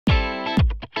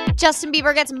Justin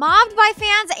Bieber gets mobbed by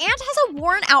fans and has a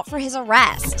warrant out for his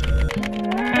arrest.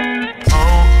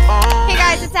 Hey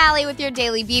guys, it's Ali with your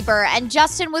Daily Bieber, and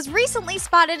Justin was recently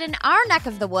spotted in our neck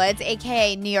of the woods,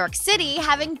 aka New York City,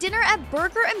 having dinner at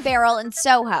Burger and Barrel in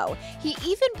Soho. He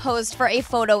even posed for a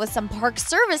photo with some park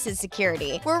services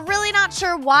security. We're really not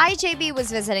sure why JB was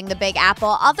visiting the Big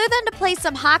Apple other than to play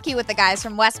some hockey with the guys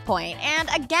from West Point, and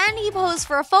again he posed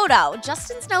for a photo.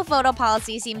 Justin's no photo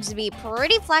policy seems to be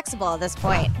pretty flexible at this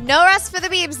point. No rest for the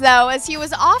Biebs though, as he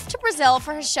was off to Brazil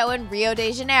for his show in Rio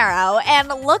de Janeiro, and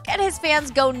look at his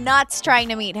fans go nuts trying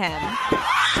to meet him.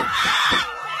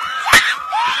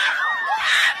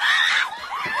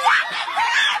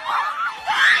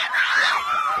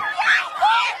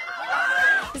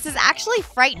 This is actually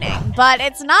frightening, but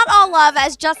it's not all love,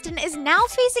 as Justin is now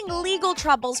facing legal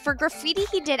troubles for graffiti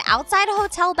he did outside a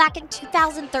hotel back in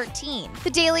 2013.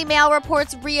 The Daily Mail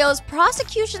reports Rio's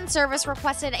prosecution service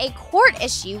requested a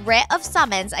court-issue writ of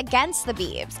summons against the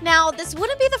Biebs. Now, this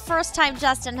wouldn't be the first time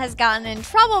Justin has gotten in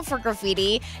trouble for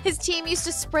graffiti. His team used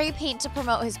to spray paint to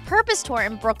promote his Purpose tour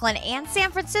in Brooklyn and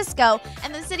San Francisco,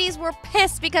 and the cities were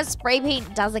pissed because spray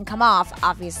paint doesn't come off,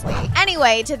 obviously.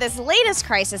 Anyway, to this latest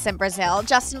crisis in Brazil,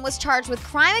 Justin was charged with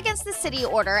crime against the city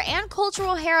order and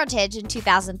cultural heritage in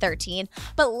 2013,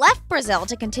 but left Brazil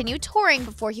to continue touring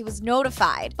before he was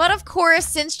notified. But of course,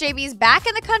 since JB's back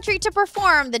in the country to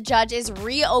perform, the judge is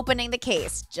reopening the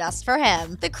case just for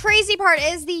him. The crazy part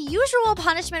is the usual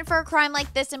punishment for a crime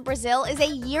like this in Brazil is a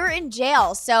year in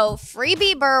jail, so free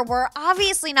Bieber, we're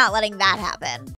obviously not letting that happen.